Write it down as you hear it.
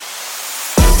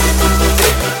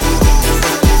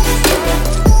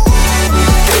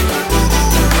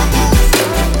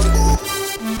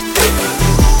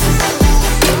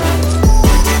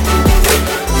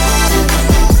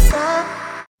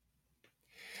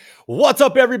What's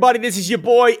up, everybody? This is your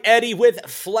boy Eddie with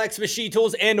Flex Machine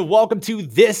Tools, and welcome to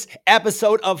this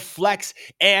episode of Flex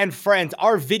and Friends,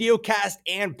 our video cast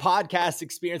and podcast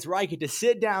experience where I get to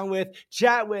sit down with,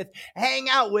 chat with, hang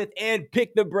out with, and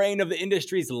pick the brain of the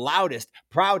industry's loudest,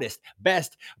 proudest,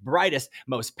 best, brightest,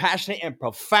 most passionate, and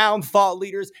profound thought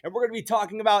leaders. And we're going to be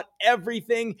talking about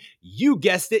everything, you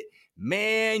guessed it,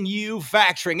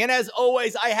 manufacturing. And as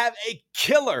always, I have a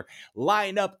killer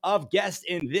lineup of guests,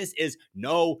 and this is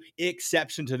no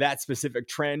exception to that specific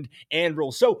trend and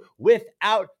rule. So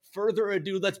without further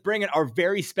ado, let's bring in our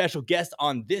very special guest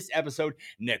on this episode,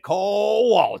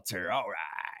 Nicole Wolter. All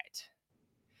right.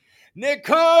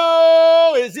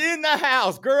 Nicole is in the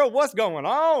house. Girl, what's going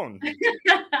on?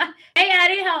 Hey,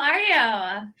 Eddie, how are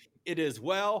you? It is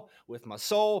well with my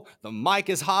soul. The mic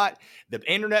is hot. The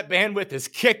internet bandwidth is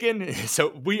kicking. So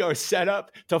we are set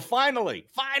up to finally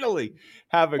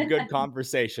have a good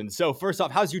conversation. So first off,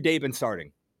 how's your day been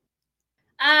starting?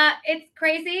 It's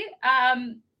crazy.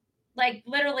 Like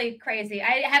literally crazy.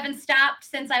 I haven't stopped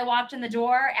since I walked in the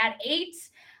door at 8.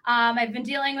 I've been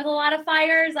dealing with a lot of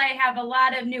fires. I have a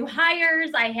lot of new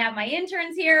hires. I have my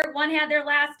interns here. One had their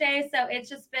last day. So it's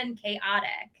just been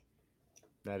chaotic.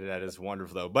 That is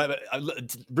wonderful, though. But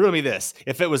riddle me this.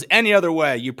 If it was any other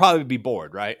way, you'd probably be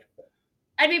bored, right?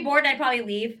 I'd be bored and I'd probably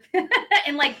leave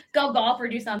and like go golf or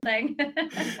do something.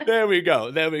 There we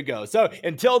go. So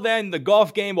until then, the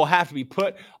golf game will have to be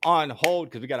put on hold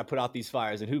because we got to put out these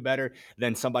fires. And who better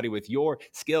than somebody with your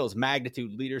skills,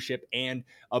 magnitude, leadership, and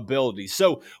ability.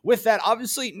 So with that,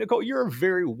 obviously, Nicole, you're a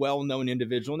very well-known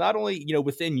individual, not only,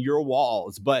 within your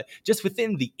walls, but just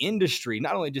within the industry,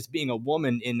 not only just being a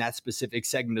woman in that specific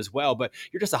segment as well, but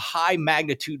you're just a high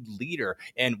magnitude leader.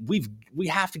 And we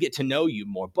have to get to know you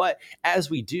more. But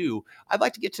as we do, I'd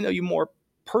like to get to know you more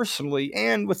personally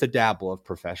and with a dabble of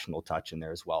professional touch in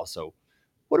there as well. So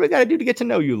what do we got to do to get to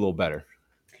know you a little better?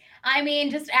 I mean,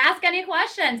 just ask any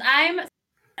questions. I'm an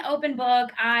open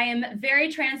book. I'm very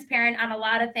transparent on a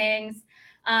lot of things.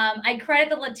 I credit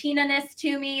the Latina-ness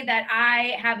to me that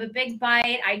I have a big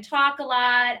bite. I talk a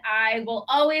lot. I will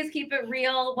always keep it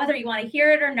real, whether you want to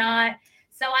hear it or not.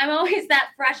 So I'm always that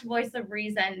fresh voice of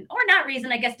reason, or not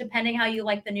reason, I guess, depending how you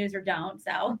like the news or don't.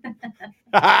 So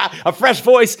a fresh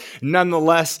voice,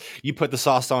 nonetheless. You put the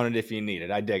sauce on it if you need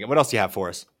it. I dig it. What else do you have for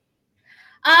us?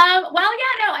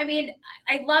 I mean,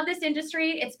 I love this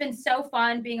industry. It's been so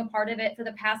fun being a part of it for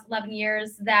the past 11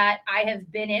 years that I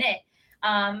have been in it.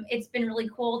 It's been really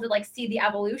cool to see the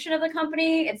evolution of the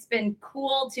company. It's been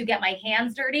cool to get my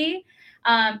hands dirty.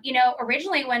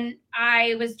 Originally when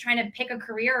I was trying to pick a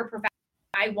career or profession,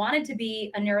 I wanted to be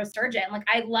a neurosurgeon.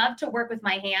 I love to work with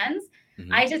my hands.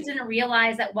 Mm-hmm. I just didn't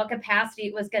realize at what capacity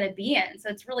it was going to be in. So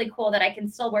it's really cool that I can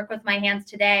still work with my hands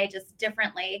today, just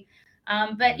differently.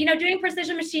 But doing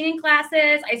precision machining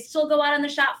classes, I still go out on the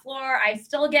shop floor. I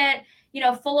still get,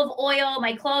 full of oil.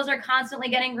 My clothes are constantly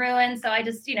getting ruined. So I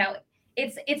just,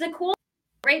 it's a cool,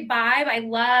 great vibe. I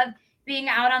love being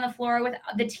out on the floor with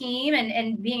the team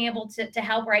and being able to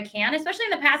help where I can, especially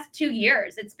in the past 2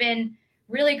 years. It's been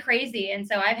really crazy. And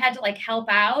so I've had to help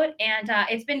out, and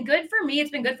it's been good for me.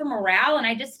 It's been good for morale. And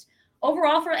I just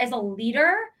overall as a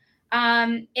leader,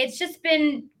 it's just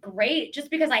been great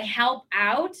just because I help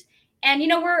out and,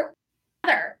 we're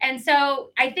together. And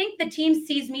so I think the team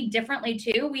sees me differently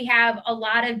too. We have a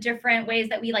lot of different ways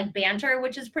that we banter,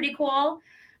 which is pretty cool.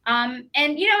 And,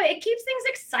 it keeps things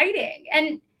exciting.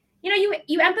 And, you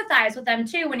empathize with them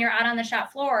too when you're out on the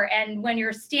shop floor and when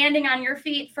you're standing on your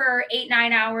feet for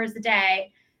 8-9 hours a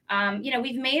day.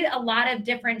 We've made a lot of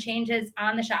different changes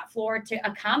on the shop floor to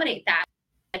accommodate that,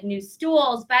 like new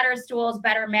stools,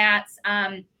 better mats.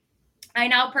 I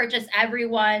now purchase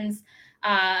everyone's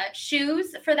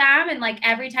shoes for them, and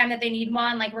every time that they need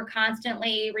one, we're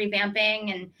constantly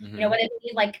revamping and whether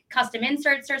they need custom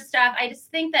inserts or stuff. I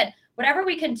just think that whatever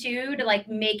we can do to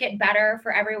make it better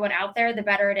for everyone out there, the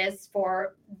better it is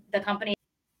for the company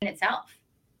in itself.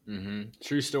 Mm-hmm.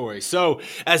 True story. So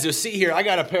as you'll see here, I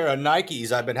got a pair of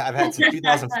Nikes I've had since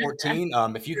 2014.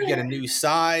 If you could get a new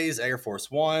size, Air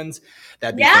Force Ones,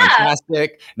 that'd be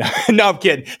fantastic. No, I'm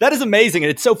kidding. That is amazing.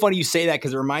 And it's so funny you say that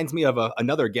because it reminds me of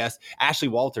another guest, Ashley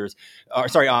Walters.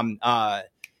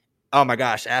 Oh my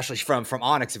gosh, Ashley from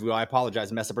Onyx, if you will. I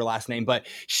apologize, I messed up her last name, but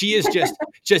she is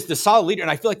just the solid leader. And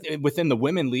I feel like within the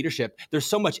women leadership, there's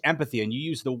so much empathy, and you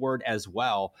use the word as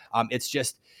well.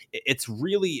 It's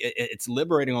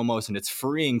liberating almost, and it's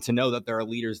freeing to know that there are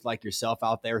leaders like yourself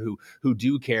out there who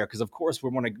do care. Because of course we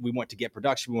want to get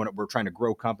production, we're trying to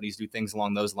grow companies, do things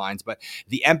along those lines. But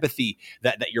the empathy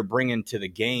that you're bringing to the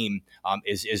game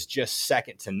is just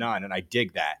second to none, and I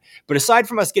dig that. But aside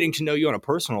from us getting to know you on a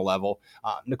personal level,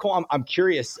 Nicole, I'm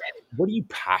curious, what are you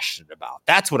passionate about?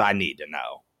 That's what I need to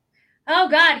know. Oh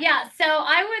God, yeah. So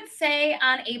I would say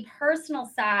on a personal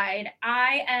side,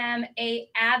 I am a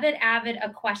avid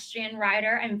equestrian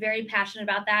rider. I'm very passionate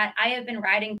about that. I have been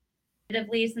riding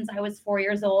competitively since I was 4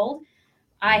 years old.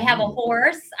 I have a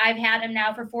horse. I've had him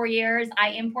now for 4 years. I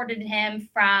imported him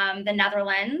from the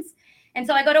Netherlands. And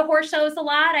so I go to horse shows a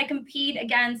lot. I compete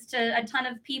against a ton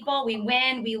of people. We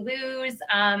win, we lose.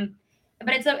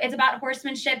 But it's about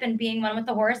horsemanship and being one with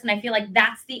the horse. And I feel like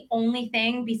that's the only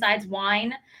thing besides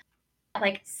wine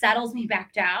like settles me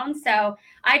back down. So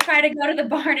I try to go to the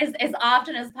barn as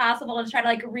often as possible to try to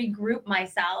like regroup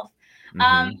myself.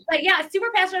 But yeah, super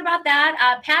passionate about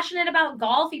that. Passionate about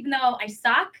golf, even though I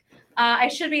suck. I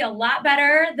should be a lot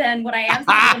better than what I am since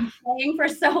I've been playing for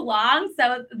so long.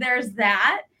 So there's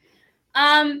that.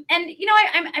 And you know,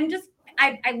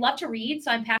 I love to read,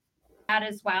 so I'm passionate about that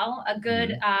as well. A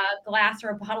good glass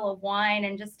or a bottle of wine,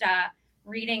 and just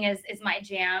reading is my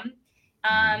jam.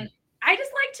 I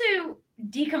just like to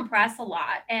decompress a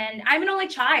lot, and I'm an only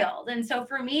child, and so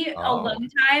for me, alone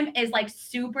time is like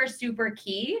super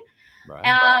key.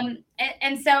 Right.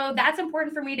 And so that's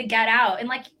important for me to get out. And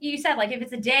like you said, like if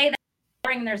it's a day that's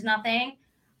boring and there's nothing,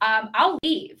 I'll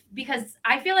leave because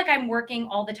I feel like I'm working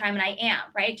all the time, and I am,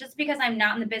 right? Just because I'm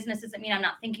not in the business doesn't mean I'm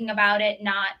not thinking about it,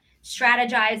 not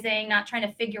strategizing, not trying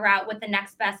to figure out what the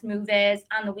next best move is.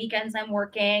 On the weekends, I'm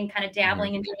working, kind of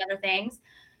dabbling and doing other things.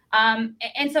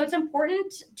 And so it's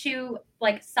important to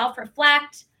like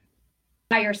self-reflect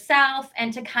by yourself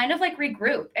and to kind of like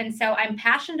regroup. And so I'm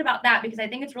passionate about that because I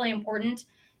think it's really important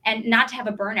and not to have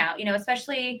a burnout, you know,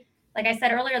 especially like I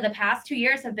said earlier, the past 2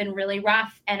 years have been really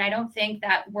rough. And I don't think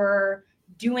that we're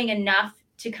doing enough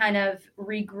to kind of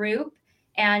regroup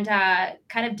and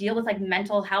kind of deal with like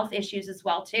mental health issues as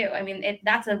well, too. I mean,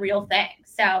 that's a real thing.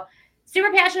 So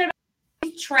super passionate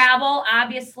about travel,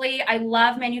 obviously. I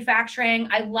love manufacturing.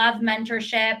 I love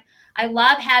mentorship. I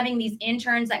love having these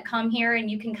interns that come here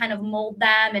and you can kind of mold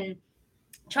them and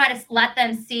try to let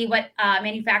them see what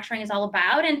manufacturing is all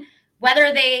about and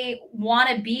whether they want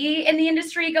to be in the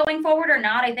industry going forward or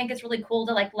not. I think it's really cool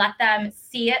to like let them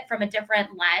see it from a different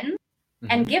lens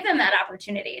and give them that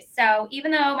opportunity. So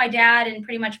even though my dad and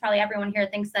pretty much probably everyone here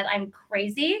thinks that I'm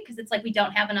crazy because it's like we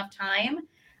don't have enough time,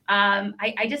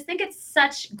 I just think it's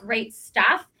such great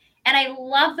stuff. And I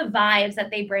love the vibes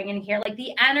that they bring in here. Like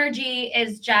the energy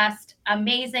is just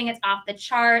amazing. It's off the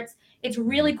charts. It's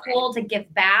really cool to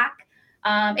give back.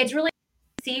 It's really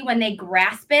cool to see when they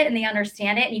grasp it and they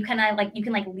understand it and you can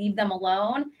like leave them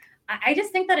alone. I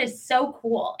just think that is so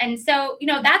cool. And so, you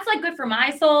know, that's like good for my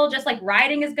soul, just like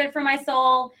riding is good for my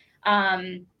soul.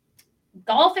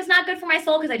 Golf is not good for my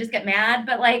soul because I just get mad,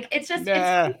 but like it's just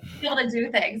it's cool to be able to do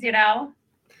things, you know?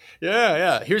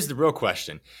 Yeah. Here's the real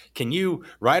question. Can you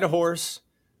ride a horse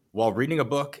while reading a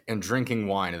book and drinking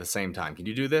wine at the same time? Can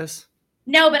you do this?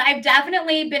 No, but I've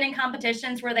definitely been in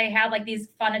competitions where they have like these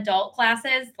fun adult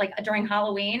classes, like during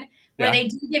Halloween, where they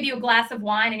do give you a glass of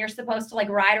wine and you're supposed to like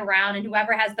ride around and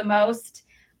whoever has the most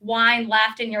wine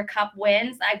left in your cup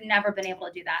wins. I've never been able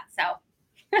to do that. So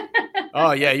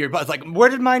Oh yeah, you're like, where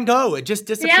did mine go? It just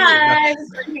disappeared. Yeah, I was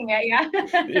drinking it.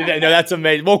 Yeah. No, that's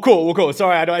amazing. Well, cool.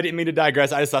 Sorry, I didn't mean to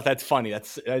digress. I just thought that's funny.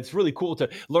 It's really cool to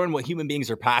learn what human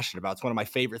beings are passionate about. It's one of my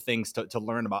favorite things to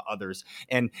learn about others.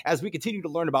 And as we continue to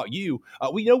learn about you,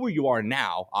 we know where you are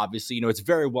now. Obviously, you know it's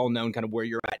very well known, kind of where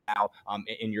you're at now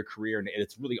in your career, and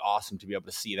it's really awesome to be able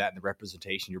to see that and the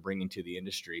representation you're bringing to the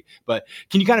industry. But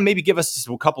can you kind of maybe give us just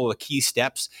a couple of key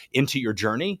steps into your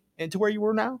journey into where you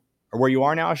were now? Or where you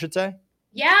are now, I should say?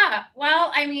 Yeah.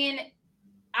 Well, I mean,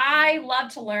 I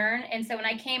love to learn. And so when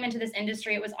I came into this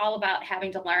industry, it was all about having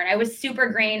to learn. I was super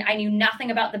green. I knew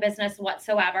nothing about the business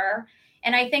whatsoever.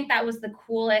 And I think that was the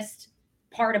coolest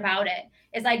part about it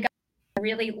is I got to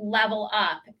really level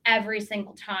up every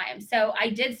single time. So I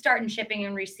did start in shipping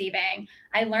and receiving.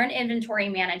 I learned inventory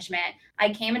management. I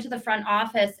came into the front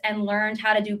office and learned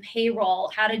how to do payroll,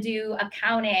 how to do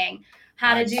accounting,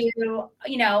 how to do,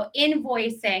 you know,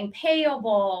 invoicing,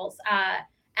 payables,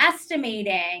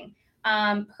 estimating,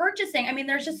 purchasing. I mean,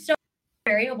 there's just so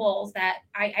many variables that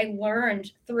I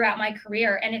learned throughout my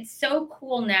career. And it's so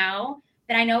cool now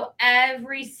that I know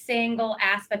every single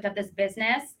aspect of this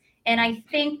business. And I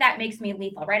think that makes me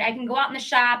lethal, right? I can go out in the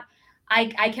shop.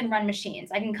 I can run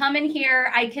machines. I can come in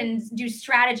here. I can do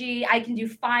strategy. I can do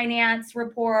finance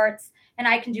reports, and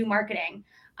I can do marketing.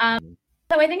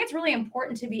 So I think it's really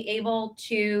important to be able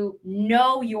to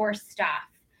know your stuff,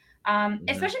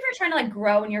 especially if you're trying to like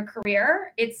grow in your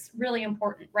career. It's really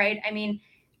important, right? I mean,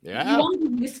 you want to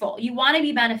be useful, you want to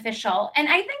be beneficial. And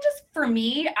I think just for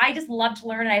me, I just love to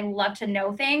learn and I love to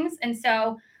know things. And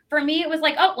so for me, it was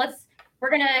like, oh,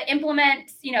 we're going to implement,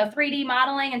 3D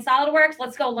modeling and SolidWorks.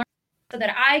 Let's go learn so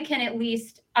that I can at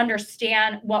least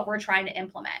understand what we're trying to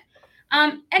implement.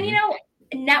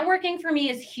 Networking for me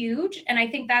is huge. And I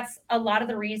think that's a lot of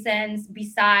the reasons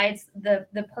besides the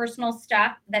personal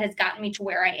stuff that has gotten me to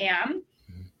where I am.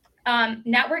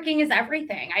 Networking is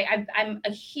everything. I'm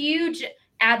a huge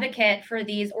advocate for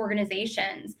these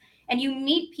organizations, and you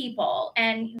meet people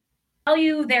and tell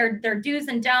you their do's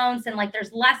and don'ts, and like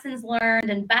there's lessons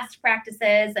learned and best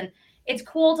practices, and it's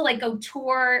cool to like go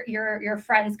tour your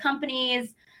friends'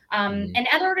 companies. And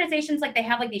other organizations, like they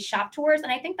have like these shop tours,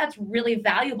 and I think that's really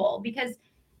valuable because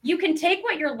you can take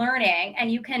what you're learning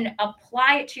and you can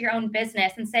apply it to your own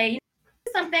business and say,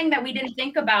 something that we didn't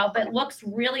think about but looks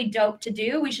really dope to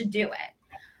do, we should do it.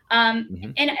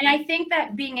 And I think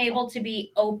that being able to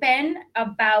be open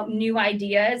about new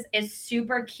ideas is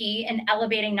super key in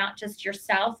elevating not just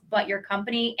yourself but your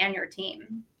company and your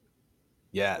team.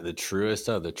 Yeah, the truest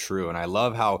of the true. And I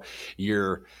love how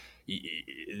your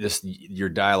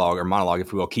dialogue or monologue,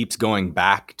 if we will, keeps going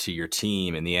back to your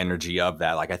team and the energy of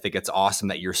that. Like, I think it's awesome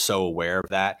that you're so aware of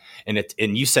that. And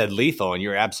you said lethal, and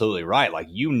you're absolutely right. Like,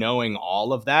 knowing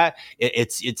all of that,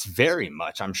 it's very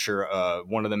much, I'm sure,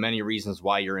 one of the many reasons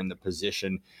why you're in the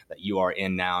position that you are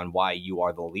in now and why you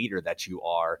are the leader that you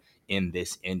are in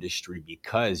this industry,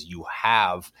 because you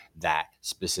have that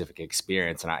specific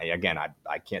experience. And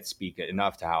I can't speak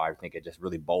enough to how I think it just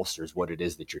really bolsters what it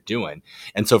is that you're doing.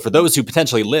 And so for those who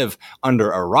potentially live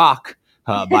under a rock,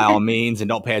 by all means, and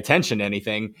don't pay attention to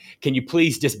anything, can you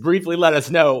please just briefly let us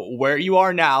know where you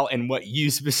are now and what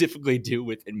you specifically do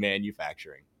within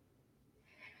manufacturing?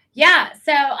 Yeah,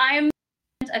 so I'm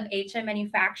of HM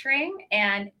Manufacturing,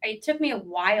 and it took me a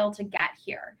while to get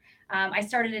here. I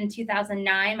started in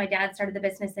 2009. My dad started the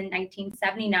business in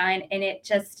 1979, and it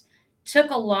just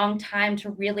took a long time to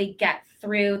really get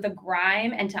through the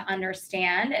grime and to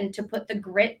understand and to put the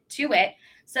grit to it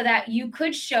so that you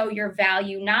could show your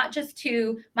value, not just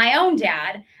to my own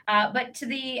dad, but to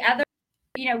the other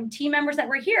team members that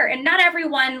were here. And not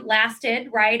everyone lasted,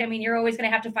 right? I mean, you're always going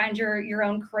to have to find your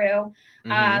own crew.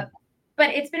 But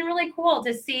it's been really cool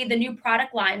to see the new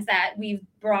product lines that we've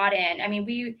brought in. I mean,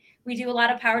 we do a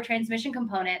lot of power transmission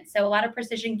components, so a lot of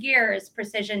precision gears,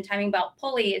 precision timing belt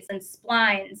pulleys, and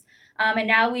splines. And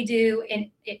now we do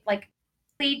like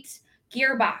complete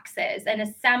gearboxes and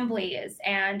assemblies.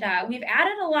 And we've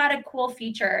added a lot of cool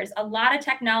features, a lot of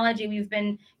technology we've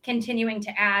been continuing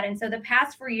to add. And so the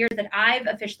past 4 years that I've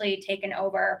officially taken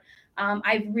over,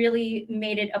 I've really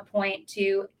made it a point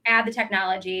to add the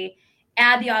technology,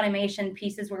 add the automation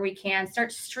pieces where we can, start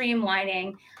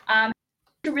streamlining,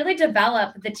 to really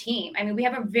develop the team. I mean, we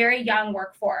have a very young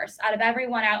workforce. Out of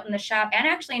everyone out in the shop and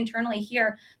actually internally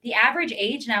here, the average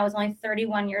age now is only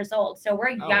 31 years old. So we're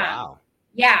young. Wow.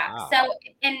 Yeah. Wow. So,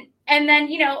 and then,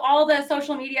 all the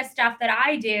social media stuff that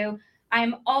I do,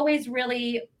 I'm always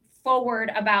really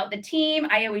forward about the team.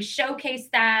 I always showcase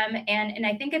them. And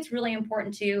I think it's really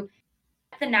important to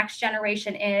get the next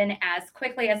generation in as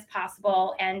quickly as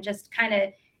possible and just kind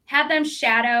of have them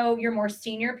shadow your more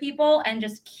senior people and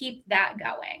just keep that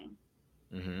going.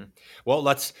 Well,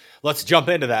 let's jump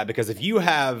into that, because if you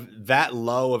have that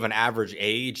low of an average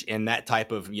age in that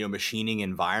type of machining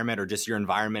environment, or just your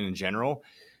environment in general,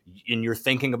 and you're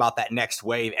thinking about that next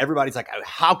wave, everybody's like,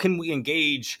 how can we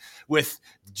engage with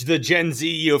the Gen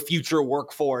Z future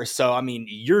workforce? So I mean,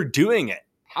 you're doing it.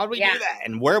 How do we do that,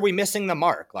 and where are we missing the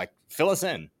mark? Like, fill us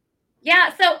in.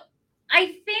 Yeah, so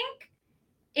I think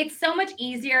it's so much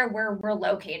easier where we're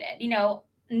located.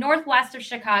 Northwest of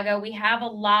Chicago, we have a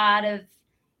lot of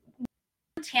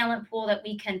talent pool that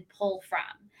we can pull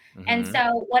from. And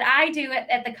so what I do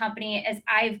at the company is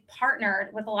I've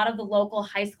partnered with a lot of the local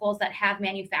high schools that have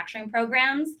manufacturing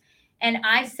programs, and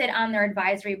I sit on their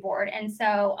advisory board. And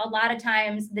so a lot of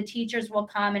times the teachers will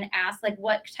come and ask, like,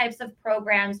 what types of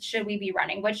programs should we be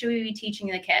running? What should we be teaching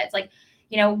the kids? Like,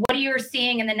 what are you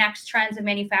seeing in the next trends of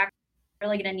manufacturing?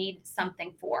 Really going to need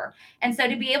something for. And so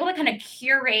to be able to kind of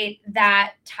curate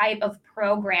that type of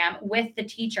program with the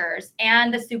teachers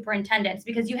and the superintendents,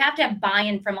 because you have to have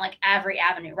buy-in from like every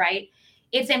avenue, right?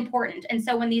 It's important. And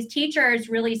so when these teachers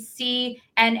really see,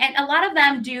 and a lot of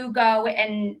them do go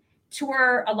and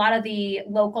tour a lot of the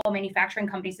local manufacturing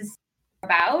companies to see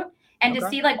about, and to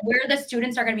see like where the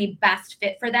students are going to be best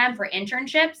fit for them for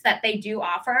internships that they do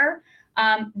offer.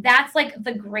 That's like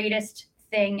the greatest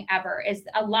thing ever. Is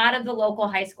a lot of the local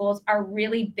high schools are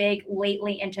really big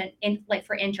lately like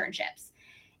for internships.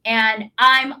 And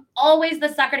I'm always the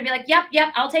sucker to be like, yep,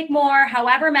 I'll take more,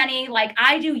 however many. Like,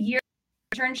 I do year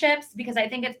internships because I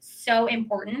think it's so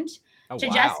important to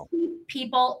just keep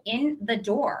people in the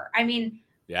door. I mean,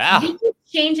 Yeah. We keep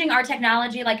changing our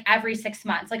technology like every 6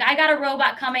 months. Like I got a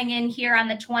robot coming in here on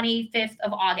the 25th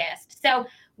of August. So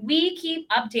we keep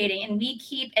updating and we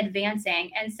keep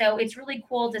advancing. And so it's really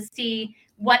cool to see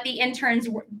what the interns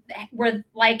were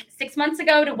like 6 months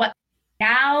ago to what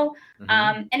now.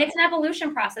 And it's an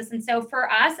evolution process. And so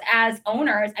for us as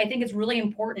owners, I think it's really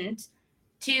important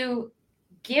to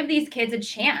give these kids a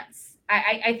chance.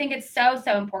 I think it's so,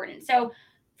 so important. So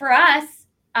for us,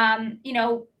 you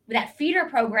know, that feeder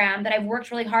program that I've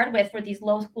worked really hard with for these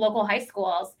local high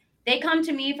schools, they come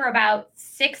to me for about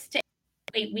 6 to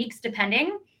 8 weeks,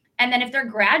 depending. And then if they're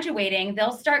graduating,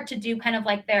 they'll start to do kind of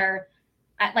like their,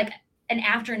 like an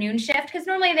afternoon shift. Because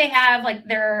normally they have like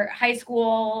their high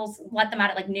schools let them out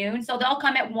at like noon. So they'll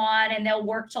come at 1 and they'll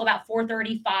work till about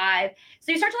 4:35.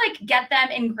 So you start to like get them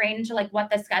ingrained into like what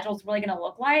the schedule is really going to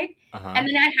look like. And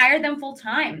then I hire them full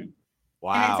time.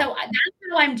 Wow. And then, so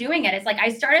that's how I'm doing it. It's like I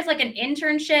start as like an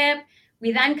internship.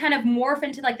 We then kind of morph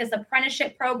into like this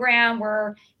apprenticeship program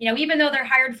where, you know, even though they're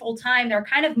hired full time, they're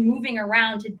kind of moving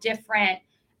around to different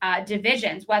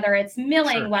divisions, whether it's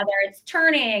milling, whether it's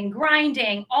turning,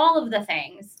 grinding, all of the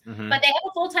things. But they have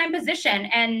a full time position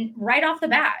and right off the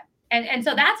bat. And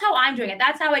so that's how I'm doing it.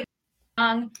 That's how I get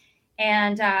young.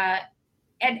 And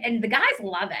the guys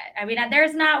love it. I mean,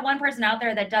 there's not one person out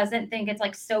there that doesn't think it's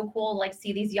like so cool to like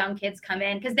see these young kids come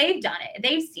in because they've done it,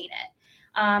 they've seen it.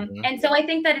 And so I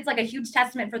think that it's like a huge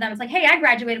testament for them. It's like, hey, I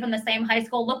graduated from the same high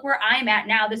school. Look where I'm at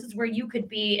now. This is where you could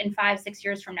be in 5-6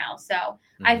 years from now. So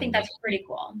I think that's pretty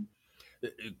cool.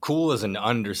 Cool is an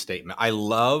understatement. I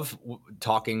love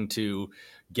talking to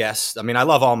guests. I mean, I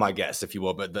love all my guests, if you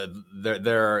will, but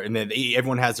and then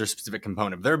everyone has their specific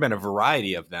component. There have been a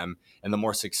variety of them, and the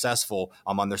more successful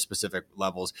on their specific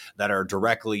levels that are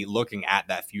directly looking at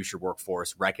that future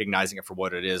workforce, recognizing it for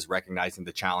what it is, recognizing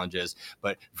the challenges,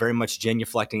 but very much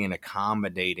genuflecting and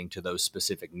accommodating to those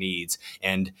specific needs.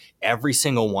 And every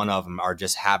single one of them are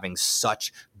just having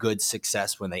such good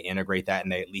success when they integrate that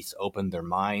and they at least open their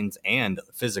minds and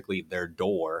physically their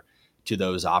door to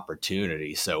those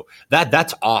opportunities. So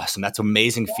that's awesome. That's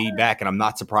amazing feedback. And I'm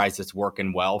not surprised it's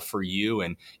working well for you.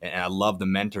 And I love the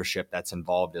mentorship that's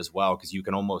involved as well, because you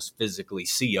can almost physically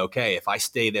see, okay, if I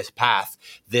stay this path,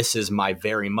 this is my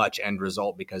very much end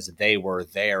result because they were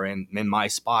there in my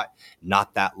spot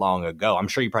not that long ago. I'm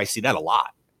sure you probably see that a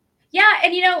lot. Yeah.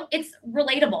 And you know, it's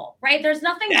relatable, right? There's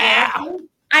nothing worse.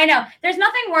 I know. There's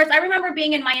nothing worse. I remember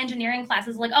being in my engineering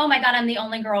classes like, oh my God, I'm the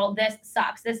only girl. This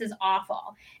sucks. This is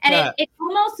awful. And it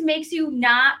almost makes you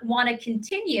not want to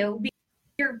continue because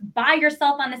you're by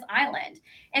yourself on this island.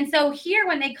 And so here,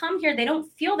 when they come here, they don't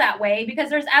feel that way because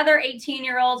there's other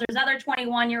 18-year-olds, there's other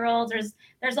 21-year-olds,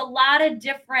 there's a lot of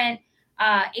different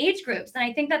age groups. And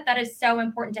I think that is so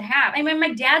important to have. I mean,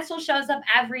 my dad still shows up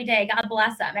every day. God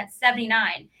bless him at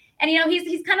 79. And, you know,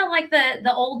 he's kind of like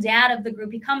the old dad of the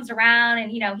group. He comes around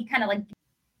and, you know, he kind of like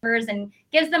and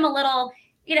gives them a little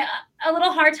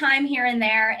hard time here and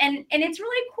there. And it's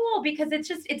really cool because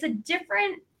it's a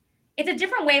different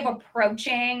way of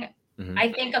approaching,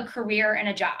 I think, a career and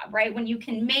a job, right? When you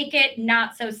can make it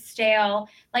not so stale.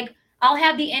 Like I'll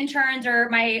have the interns or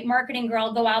my marketing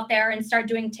girl go out there and start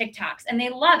doing TikToks and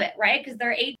they love it, right? Because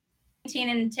they're 18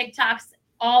 and TikToks,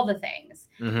 all the things.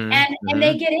 And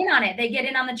they get in on it. They get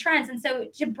in on the trends. And so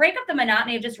to break up the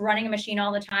monotony of just running a machine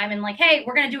all the time and like, hey,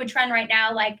 we're going to do a trend right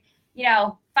now. Like, you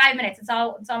know, 5 minutes. It's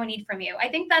all we need from you. I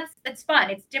think that's fun.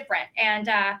 It's different. And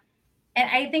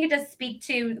I think it does speak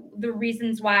to the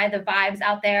reasons why the vibes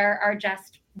out there are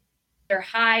just, they're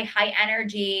high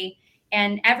energy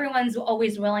and everyone's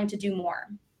always willing to do more.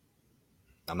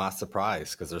 I'm not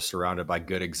surprised because they're surrounded by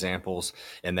good examples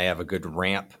and they have a good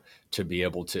ramp to be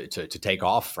able to take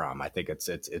off from. I think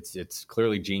it's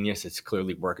clearly genius. It's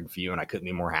clearly working for you, and I couldn't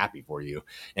be more happy for you.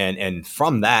 And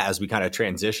from that, as we kind of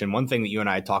transition, one thing that you and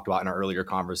I talked about in our earlier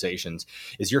conversations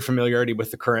is your familiarity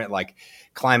with the current like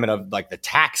climate of like the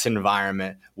tax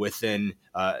environment within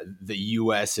the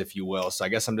U.S., if you will. So I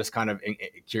guess I'm just kind of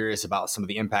curious about some of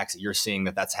the impacts that you're seeing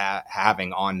that's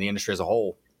having on the industry as a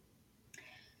whole.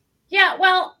 Yeah,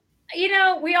 well, you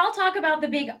know, we all talk about the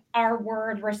big R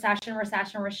word, recession.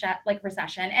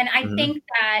 And I think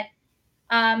that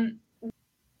we've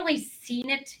really seen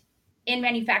it in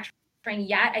manufacturing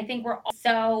yet. I think we're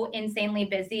so insanely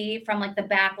busy from like the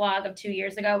backlog of 2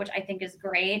 years ago, which I think is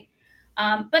great.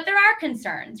 But there are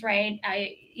concerns, right?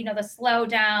 The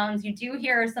slowdowns. You do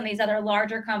hear some of these other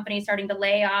larger companies starting to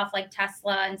lay off, like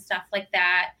Tesla and stuff like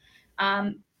that.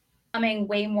 Becoming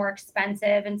way more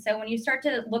expensive. And so when you start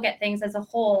to look at things as a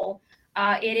whole,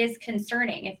 it is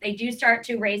concerning. If they do start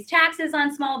to raise taxes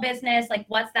on small business, like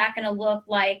what's that going to look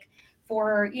like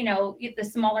for, the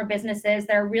smaller businesses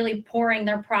that are really pouring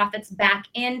their profits back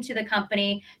into the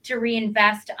company to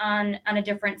reinvest on a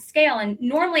different scale. And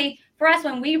normally for us,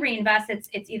 when we reinvest,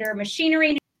 it's either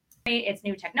machinery, it's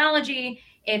new technology,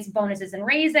 it's bonuses and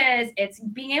raises, it's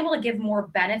being able to give more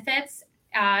benefits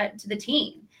to the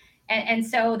team. And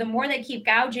so the more they keep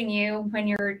gouging you when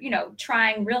you're,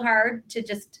 trying real hard to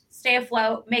just stay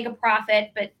afloat, make a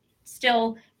profit, but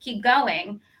still keep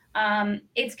going,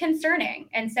 it's concerning.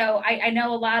 And so I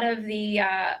know a lot of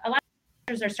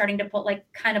are starting to put like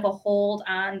kind of a hold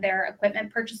on their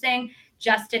equipment purchasing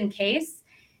just in case.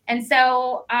 And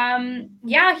so,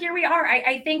 here we are.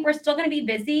 I think we're still going to be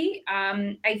busy.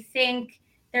 I think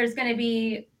there's going to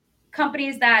be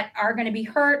companies that are going to be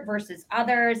hurt versus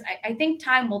others. I think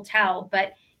time will tell,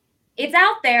 but it's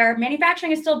out there.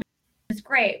 Manufacturing is still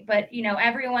great, but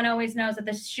everyone always knows that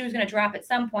the shoe's going to drop at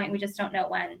some point. We just don't know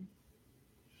when.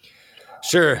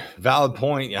 Sure, valid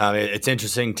point. It's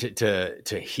interesting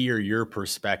to hear your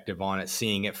perspective on it,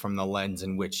 seeing it from the lens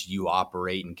in which you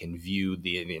operate and can view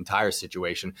the entire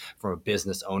situation from a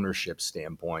business ownership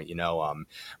standpoint.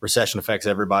 Recession affects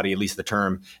everybody, at least the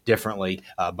term, differently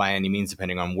by any means,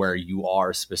 depending on where you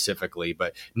are specifically.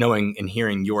 But knowing and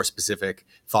hearing your specific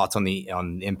thoughts on the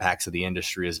impacts of the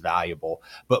industry is valuable.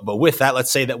 But with that, let's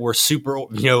say that we're super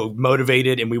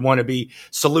motivated and we want to be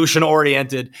solution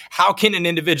oriented. How can an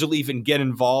individual even get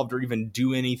involved or even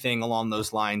do anything along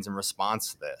those lines in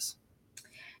response to this?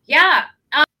 Yeah.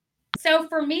 So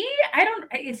for me,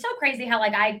 it's so crazy how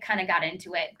I kind of got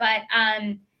into it, but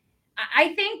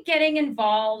I think getting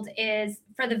involved is,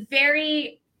 for the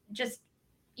very just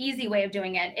easy way of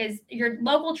doing it, is your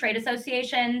local trade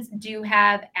associations do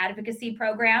have advocacy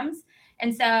programs.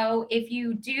 And so if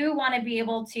you do want to be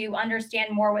able to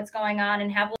understand more what's going on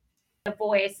and have a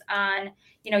voice on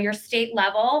your state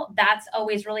level, that's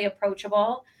always really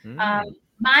approachable.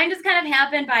 Mine just kind of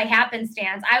happened by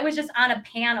happenstance. I was just on a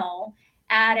panel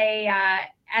at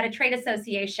a trade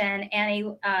association,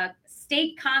 and a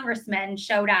state congressman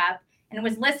showed up and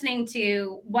was listening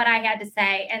to what I had to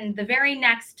say. And the very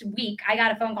next week I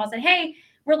got a phone call, said, "Hey,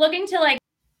 we're looking to like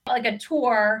a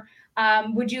tour.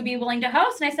 Would you be willing to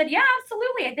host?" And I said, "Yeah,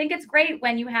 absolutely. I think it's great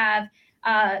when you have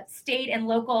state and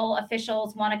local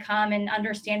officials want to come and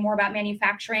understand more about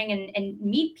manufacturing and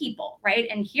meet people, right?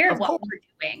 And hear what we're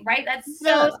doing, right? That's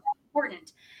so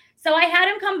important." So I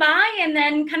had him come by, and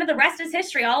then kind of the rest is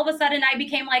history. All of a sudden I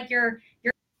became like your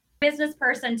business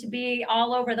person to be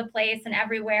all over the place and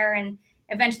everywhere. And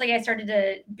eventually I started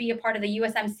to be a part of the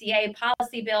USMCA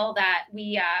policy bill that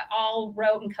we all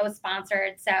wrote and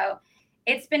co-sponsored. So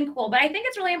it's been cool. But I think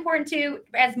it's really important to,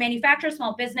 as manufacturers,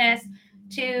 small business,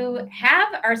 to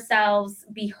have ourselves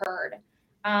be heard.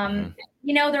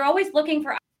 They're always looking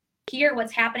for us to hear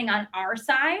what's happening on our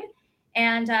side.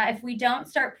 And if we don't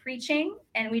start preaching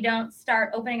and we don't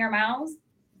start opening our mouths,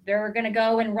 they're going to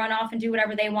go and run off and do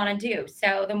whatever they want to do.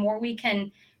 So the more we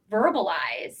can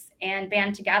verbalize and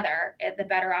band together, the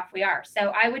better off we are.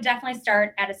 So I would definitely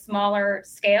start at a smaller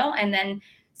scale and then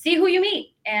see who you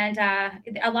meet. And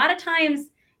a lot of times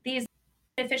these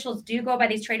officials do go by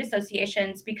these trade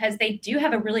associations because they do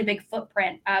have a really big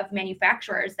footprint of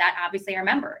manufacturers that obviously are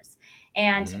members.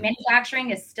 And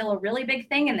manufacturing is still a really big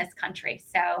thing in this country.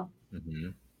 So,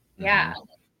 yeah.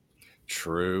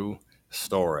 True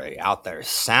story. Out there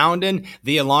sounding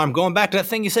the alarm. Going back to that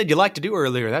thing you said you like to do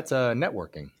earlier, that's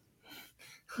networking.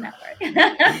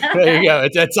 There you go.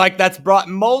 It's like that's brought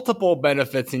multiple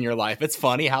benefits in your life. It's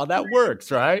funny how that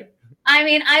works, right? I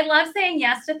mean, I love saying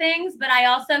yes to things, but I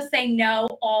also say no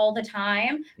all the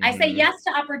time. I say yes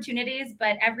to opportunities,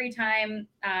 but every time,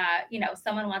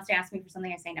 someone wants to ask me for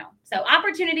something, I say no. So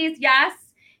opportunities, yes.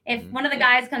 If one of the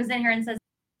guys comes in here and says,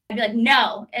 I'd be like,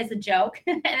 no, as a joke.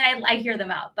 And I hear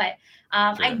them out. But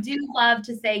sure. I do love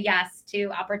to say yes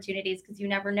to opportunities because you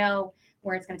never know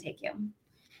where it's going to take you.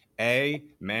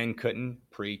 Amen. Couldn't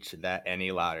preach that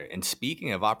any louder. And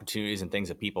speaking of opportunities and things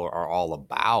that people are all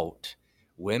about,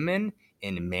 women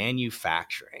in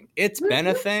manufacturing. It's been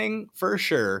a thing for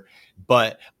sure,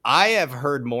 but I have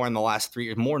heard more in the last 3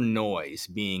 years, more noise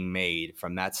being made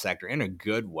from that sector in a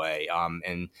good way.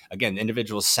 And again,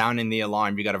 individuals sounding the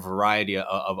alarm. You got a variety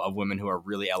of women who are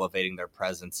really elevating their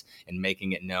presence and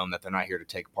making it known that they're not here to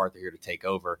take part, they're here to take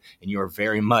over. And you are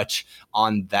very much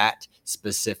on that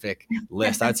specific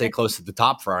list. I'd say close to the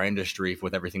top for our industry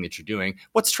with everything that you're doing.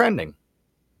 What's trending?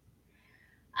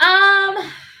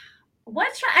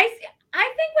 I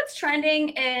think what's trending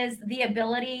is the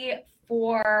ability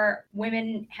for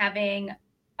women having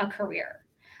a career.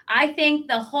 I think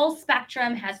the whole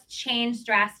spectrum has changed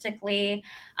drastically.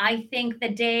 I think the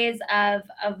days of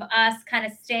us kind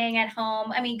of staying at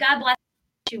home, I mean, God bless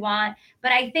you want.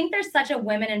 But I think there's such a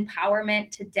women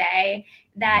empowerment today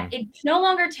that it's no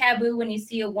longer taboo when you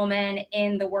see a woman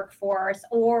in the workforce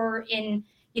or in,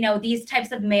 these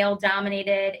types of male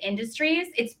dominated industries.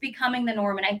 It's becoming the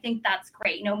norm. And I think that's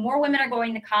great. More women are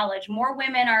going to college, more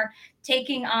women are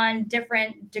taking on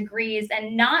different degrees,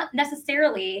 and not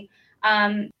necessarily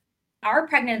are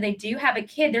pregnant, they do have a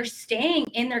kid, they're staying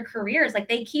in their careers. Like,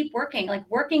 they keep working. Like,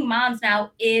 working moms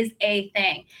now is a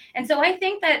thing. And so I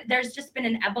think that there's just been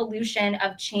an evolution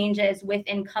of changes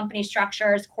within company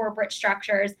structures, corporate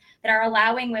structures, that are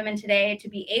allowing women today to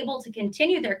be able to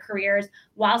continue their careers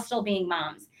while still being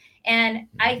moms. And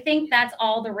I think that's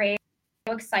all the rage.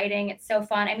 So exciting. It's so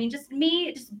fun. I mean, just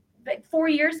like 4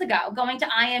 years ago, going to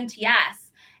IMTS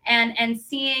and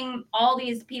seeing all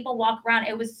these people walk around,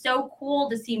 it was so cool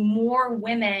to see more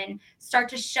women start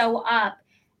to show up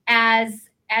as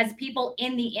people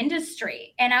in the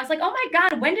industry. And I was like, oh my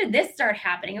God, when did this start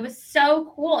happening? It was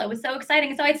so cool. It was so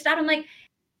exciting. So I stopped. I'm like,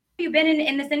 you've been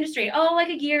in this industry? Oh, like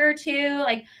a year or two.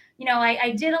 Like,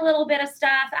 I did a little bit of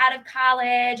stuff out of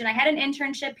college, and I had an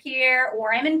internship here,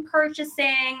 or I'm in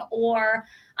purchasing, or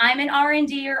I'm an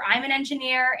R&D, or I'm an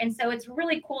engineer. And so it's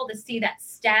really cool to see that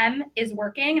STEM is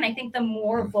working. And I think the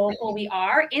more vocal we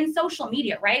are in social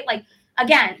media, right? Like,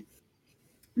 again,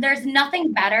 there's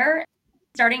nothing better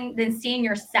than seeing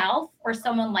yourself or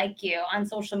someone like you on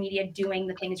social media doing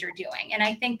the things you're doing. And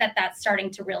I think that that's starting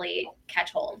to really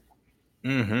catch hold.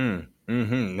 And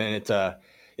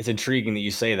it's intriguing that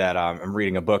you say that. I'm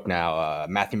reading a book now,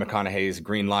 Matthew McConaughey's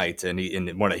Green Lights, and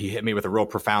he hit me with a real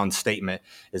profound statement,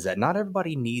 is that not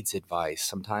everybody needs advice.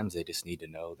 Sometimes they just need to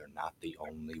know they're not the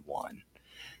only one.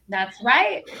 That's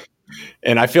right.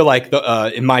 And I feel like,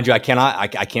 and mind you, I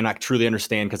cannot truly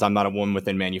understand, because I'm not a woman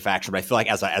within manufacturing, but I feel like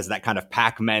as that kind of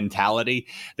pack mentality,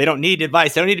 they don't need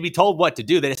advice. They don't need to be told what to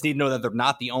do. They just need to know that they're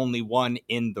not the only one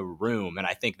in the room. And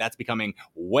I think that's becoming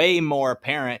way more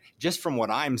apparent just from what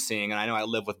I'm seeing. And I know I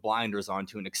live with blinders on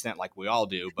to an extent, like we all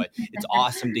do, but it's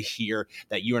awesome to hear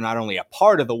that you are not only a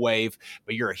part of the wave,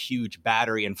 but you're a huge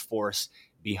battery and force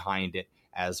behind it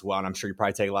as well. And I'm sure you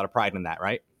probably take a lot of pride in that,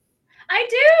 right? I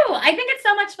do. I think it's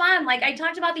so much fun. Like, I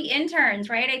talked about the interns,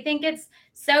 right? I think it's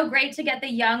so great to get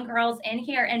the young girls in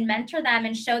here and mentor them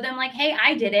and show them, like, hey,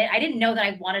 I did it. I didn't know that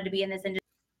I wanted to be in this industry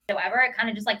whatsoever. It kind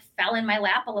of just like fell in my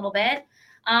lap a little bit.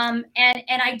 And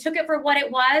I took it for what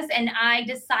it was. And I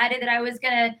decided that I was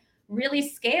going to really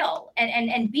scale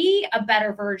and be a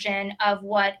better version of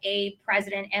what a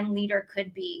president and leader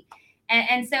could be.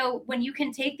 And so when you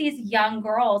can take these young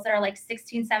girls that are like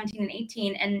 16, 17, and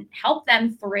 18 and help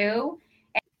them through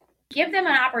and give them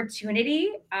an opportunity,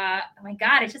 oh my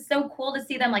God, it's just so cool to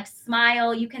see them like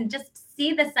smile. You can just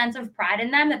see the sense of pride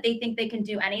in them that they think they can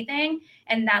do anything.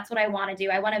 And that's what I want to do.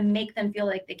 I want to make them feel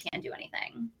like they can do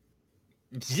anything.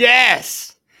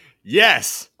 Yes.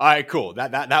 Yes. All right, cool.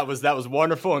 That was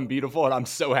wonderful and beautiful, and I'm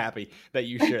so happy that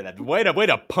you share that. Way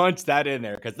to punch that in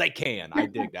there, because they can. I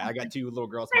dig that. I got 2 little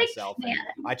girls myself, and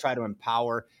I try to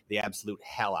empower the absolute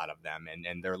hell out of them,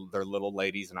 and they're little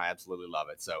ladies, and I absolutely love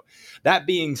it. So that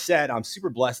being said, I'm super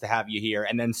blessed to have you here.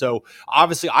 And then, so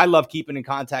obviously I love keeping in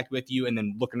contact with you and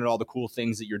then looking at all the cool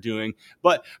things that you're doing.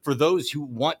 But for those who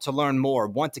want to learn more,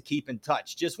 want to keep in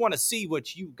touch, just want to see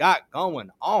what you got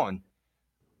going on,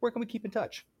 where can we keep in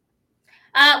touch?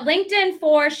 LinkedIn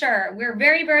for sure. We're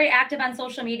very, very active on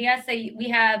social media. So we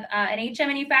have an HM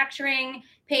Manufacturing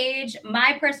page,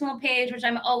 my personal page, which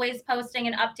I'm always posting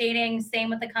and updating. Same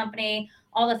with the company,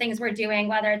 all the things we're doing,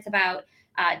 whether it's about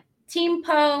team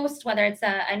post, whether it's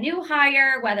a new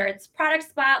hire, whether it's product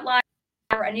spotlight,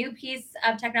 or a new piece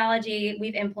of technology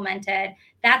we've implemented.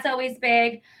 That's always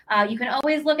big. You can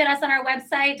always look at us on our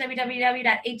website,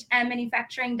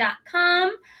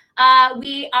 www.hmmanufacturing.com.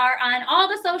 We are on all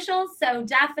the socials, so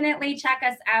definitely check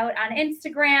us out on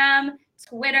Instagram,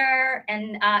 Twitter,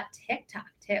 and TikTok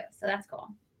too. So that's cool.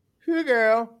 Hey,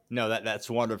 girl. No, that's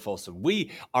wonderful. So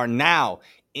we are now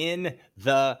in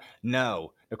the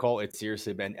know. Nicole, it's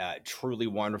seriously been truly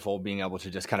wonderful being able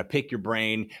to just kind of pick your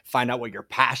brain, find out what your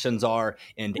passions are,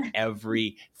 and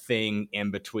everything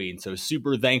in between. So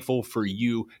super thankful for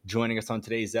you joining us on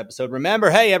today's episode. Remember,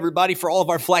 hey, everybody, for all of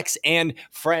our Flex and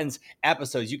Friends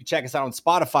episodes, you can check us out on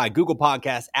Spotify, Google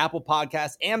Podcasts, Apple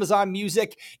Podcasts, Amazon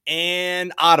Music,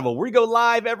 and Audible. We go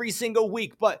live every single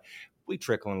week, but we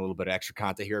trickle in a little bit of extra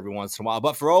content here every once in a while.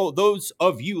 But for all those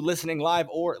of you listening live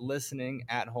or listening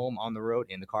at home, on the road,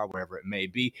 in the car, wherever it may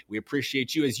be, we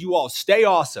appreciate you as you all stay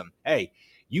awesome. Hey,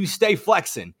 you stay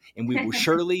flexing, and we will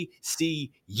surely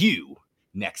see you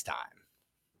next time.